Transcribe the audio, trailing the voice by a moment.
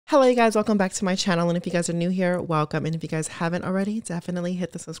Hello you guys, welcome back to my channel, and if you guys are new here, welcome, and if you guys haven't already, definitely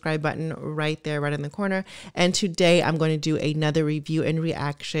hit the subscribe button right there, right in the corner. And today I'm going to do another review and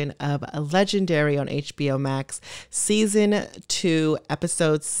reaction of Legendary on HBO Max season 2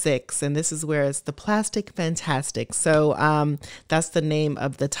 episode 6, and this is where it's the Plastic Fantastic. So that's the name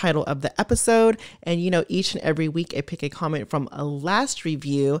of the title of the episode, and you know, each and every week I pick a comment from a last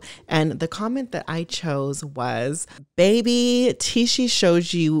review, and the comment that I chose was, "Baby, Tishy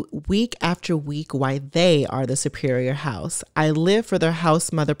shows you week after week why they are the superior house. I live for their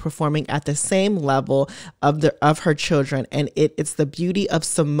house mother performing at the same level of her children, and it's the beauty of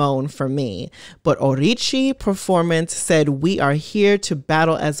Simone for me. But Orichi performance said we are here to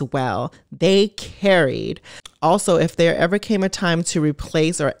battle as well. They carried. Also, if there ever came a time to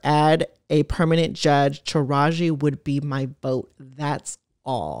replace or add a permanent judge, Taraji would be my vote. That's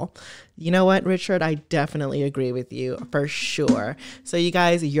all." You know what, Richard? I definitely agree with you for sure. So you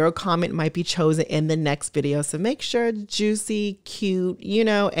guys, your comment might be chosen in the next video. So make sure juicy, cute, you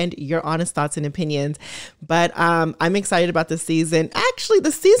know, and your honest thoughts and opinions. But I'm excited about the season. Actually,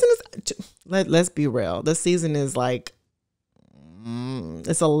 the season is, let's be real. The season is like,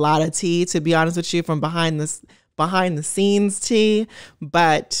 it's a lot of tea, to be honest with you, from behind the scenes tea,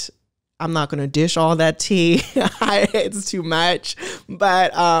 but I'm not going to dish all that tea. It's too much.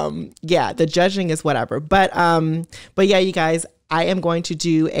 But yeah, the judging is whatever. But yeah, you guys, I am going to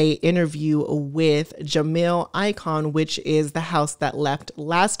do a interview with Jamil Icon, which is the house that left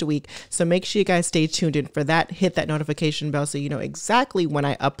last week. So make sure you guys stay tuned in for that. Hit that notification bell so you know exactly when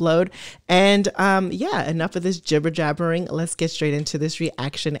I upload. And yeah, enough of this jibber jabbering. Let's get straight into this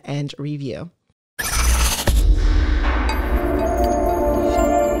reaction and review.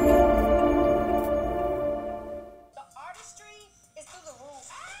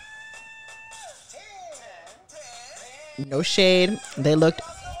 No shade, they looked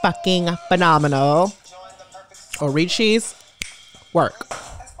fucking phenomenal. Orichi's work.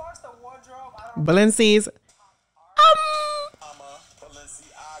 Balenci's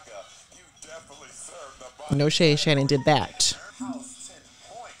no shade, Shannon did that.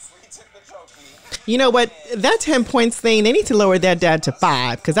 You know what, that 10 points thing, they need to lower that down to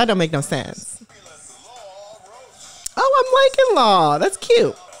 5 because that don't make no sense. Oh, I'm liking Law. That's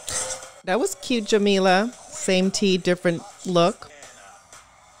cute. That was cute, Jamila. Same tee, different look.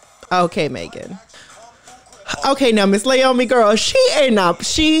 Okay, Megan. Okay, now Miss Laomi girl,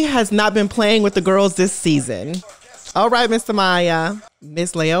 she has not been playing with the girls this season. All right, Mr. Maya.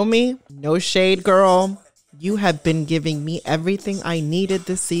 Miss Laomi, no shade, girl. You have been giving me everything I needed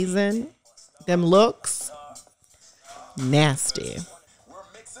this season. Them looks nasty. We're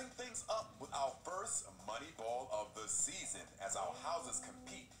mixing things up with our first money ball of the season as our houses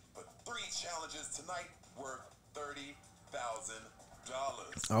compete for 3 challenges tonight worth $30,000.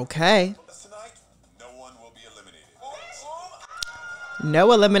 Okay. Tonight, no one will be eliminated.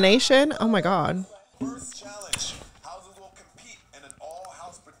 No elimination? Oh my God. First challenge, houses will compete in an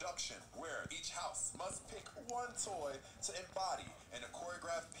all-house production where each house must pick one toy to embody in a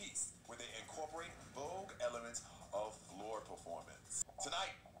choreographed piece where they incorporate vogue elements of floor performance.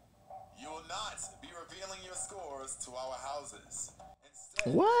 Tonight, you will not be revealing your scores to our houses.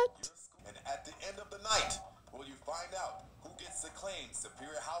 Instead, what? And at the end of the night, will you find out who gets to claim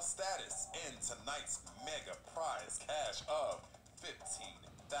superior house status in tonight's mega prize cash of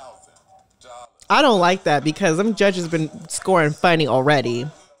 $15,000. I don't like that because them judges been scoring funny already.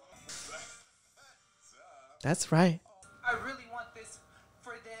 That's right. I really want this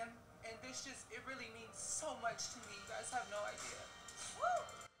for them, and this just, it really means so much to me. You guys have no idea. Woo!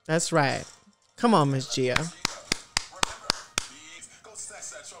 That's right. Come on, Miss Gia. Remember, go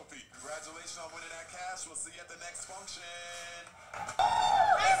snatch that trophy. Congratulations on winning that cash. We'll see you at the next function.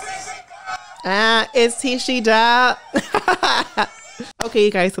 It's Tishy da. Okay,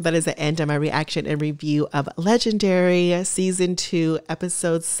 you guys, so that is the end of my reaction and review of Legendary Season 2,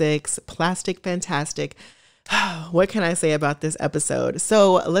 Episode 6, Plastic Fantastic. What can I say about this episode?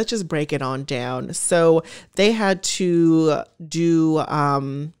 So let's just break it on down. So they had to do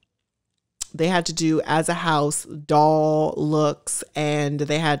as a house doll looks, and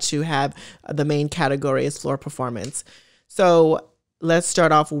they had to have the main category as floor performance. So let's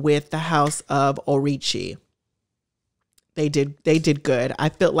start off with the house of Orichi. They did good. I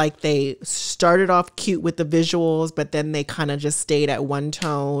felt like they started off cute with the visuals, but then they kind of just stayed at one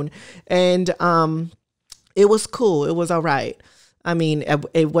tone, and it was cool. It was all right. I mean,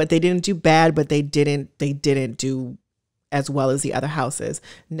 what they didn't do bad, but they didn't do as well as the other houses.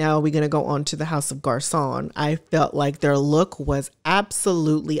 Now we're going to go on to the House of Garcon. I felt like their look was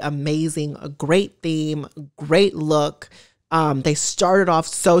absolutely amazing. A great theme, great look. They started off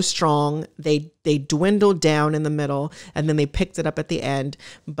so strong. They dwindled down in the middle, and then they picked it up at the end.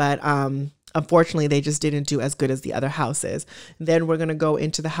 But unfortunately, they just didn't do as good as the other houses. Then we're going to go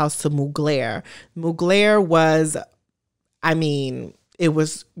into the house of Mugler. Mugler was, I mean, it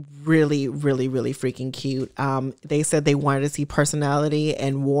was really, really, really freaking cute. They said they wanted to see personality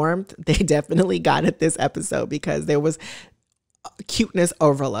and warmth. They definitely got it this episode because there was cuteness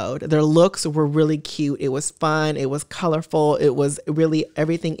overload. Their looks were really cute. It was fun. It was colorful. It was really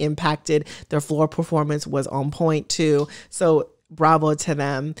everything impacted. Their floor performance was on point too. So bravo to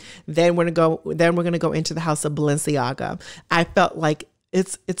them. Then we're gonna go into the house of Balenciaga. I felt like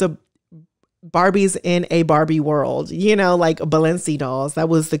it's a Barbies in a Barbie world, you know, like Balenci dolls. That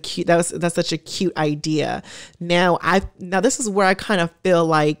was the cute. That's such a cute idea. Now this is where I kind of feel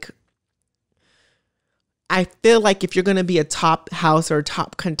like. I feel like if you're going to be a top house or a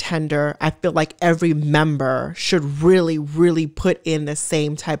top contender, I feel like every member should really, really put in the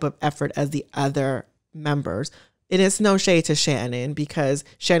same type of effort as the other members. It is no shade to Shannon because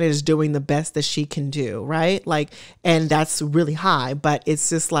Shannon is doing the best that she can do, right? Like, and that's really high, but it's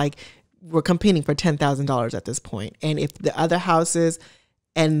just like we're competing for $10,000 at this point. And if the other houses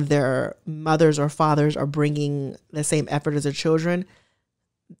and their mothers or fathers are bringing the same effort as their children,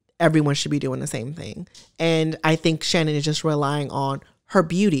 everyone should be doing the same thing. And I think Shannon is just relying on her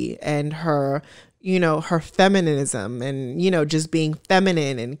beauty and her, you know, her feminism and, you know, just being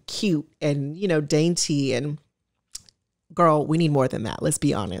feminine and cute and, you know, dainty. And girl, we need more than that. Let's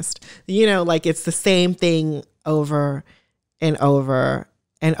be honest. You know, like it's the same thing over and over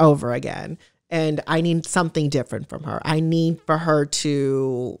and over again. And I need something different from her. I need for her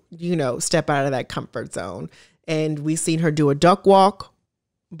to, you know, step out of that comfort zone. And we've seen her do a duck walk,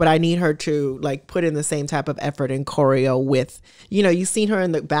 but I need her to like put in the same type of effort and choreo with, you know, you've seen her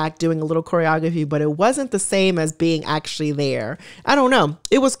in the back doing a little choreography, but it wasn't the same as being actually there. I don't know.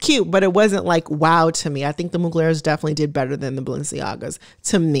 It was cute, but it wasn't like wow to me. I think the Muglers definitely did better than the Balenciagas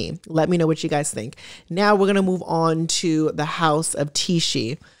to me. Let me know what you guys think. Now we're going to move on to the house of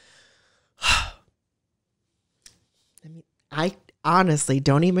Tishi. I honestly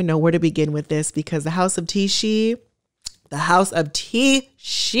don't even know where to begin with this because the house of Tishi,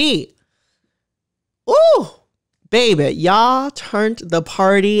 ooh, baby, y'all turned the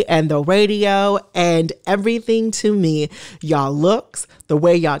party and the radio and everything to me. Y'all looks, the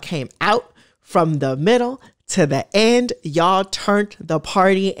way y'all came out from the middle to the end, y'all turned the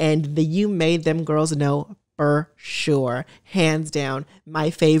party and you made them girls know for sure, hands down, my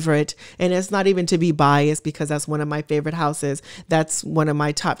favorite. And it's not even to be biased because that's one of my favorite houses. That's one of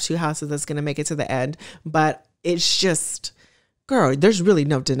my top 2 houses that's going to make it to the end. But it's just, girl, there's really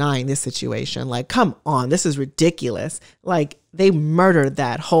no denying this situation. Like, come on, this is ridiculous. Like, they murdered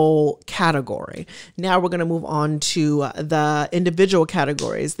that whole category. Now we're going to move on to the individual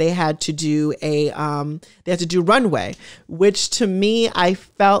categories. They had to do runway, which to me, I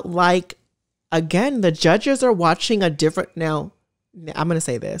felt like, again, the judges are watching a different, now, I'm going to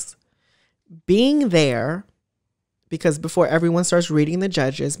say this, being there, because before everyone starts reading the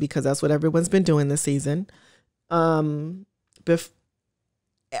judges, because that's what everyone's been doing this season,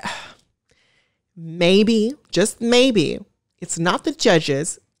 maybe, just maybe, it's not the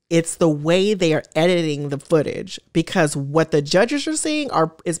judges, it's the way they are editing the footage, because what the judges are seeing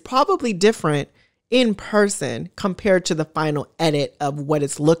is probably different in person compared to the final edit of what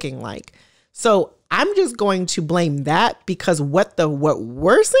it's looking like. So I'm just going to blame that because what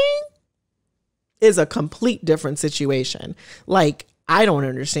we're seeing is a complete different situation. Like, I don't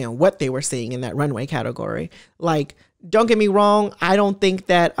understand what they were seeing in that runway category. Like, don't get me wrong. I don't think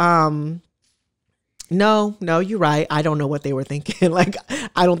that, no, you're right. I don't know what they were thinking. Like,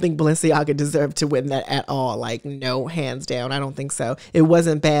 I don't think Balenciaga deserved to win that at all. Like, no, hands down. I don't think so. It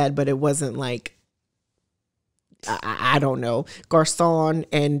wasn't bad, but it wasn't like, I don't know. Garcon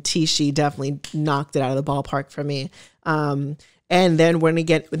and Tishi definitely knocked it out of the ballpark for me. And then we're gonna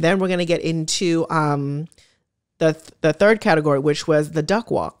get into the third category, which was the duck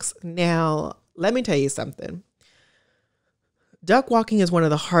walks. Now, let me tell you something. Duck walking is one of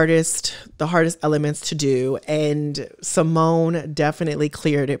the hardest elements to do, and Simone definitely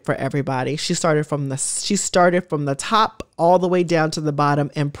cleared it for everybody. She started from the top all the way down to the bottom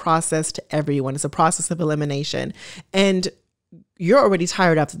and processed everyone. It's a process of elimination, and you're already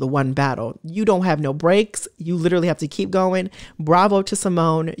tired after the one battle. You don't have no breaks. You literally have to keep going. Bravo to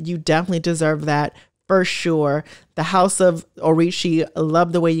Simone. You definitely deserve that. For sure. The house of Orishi,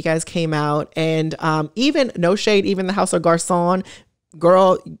 love the way you guys came out. And even, no shade, even the house of Garcon,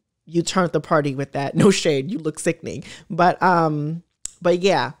 girl, you turned the party with that. No shade, you look sickening. But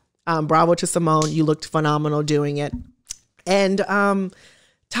yeah, bravo to Simone. You looked phenomenal doing it. And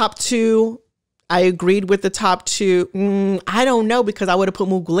top two, I agreed with the top two. I don't know, because I would have put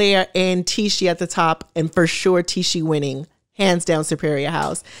Mugler and Tishi at the top, and for sure Tishi winning, hands down, Superior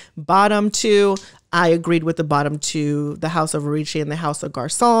House. Bottom two, I agreed with the bottom two, the House of Arichi and the House of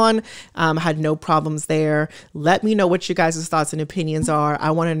Garcon. Had no problems there. Let me know what you guys' thoughts and opinions are.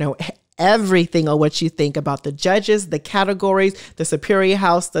 I want to know everything on what you think about the judges, the categories, the Superior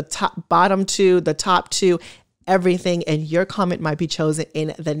House, the top, bottom two, the top two, everything, and your comment might be chosen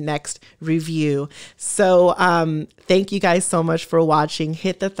in the next review. So thank you guys so much for watching.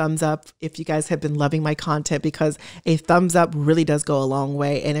 Hit the thumbs up if you guys have been loving my content, because a thumbs up really does go a long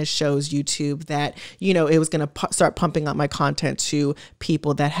way, and it shows YouTube that, you know, it was going to start pumping up my content to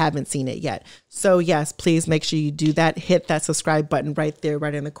people that haven't seen it yet. So yes, please make sure you do that. Hit that subscribe button right there,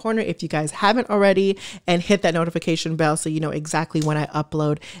 right in the corner if you guys haven't already, and hit that notification bell so you know exactly when I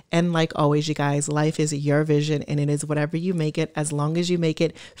upload. And like always, you guys, life is your vision, and it is whatever you make it, as long as you make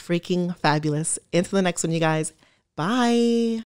it freaking fabulous. Until the next one, you guys. Bye.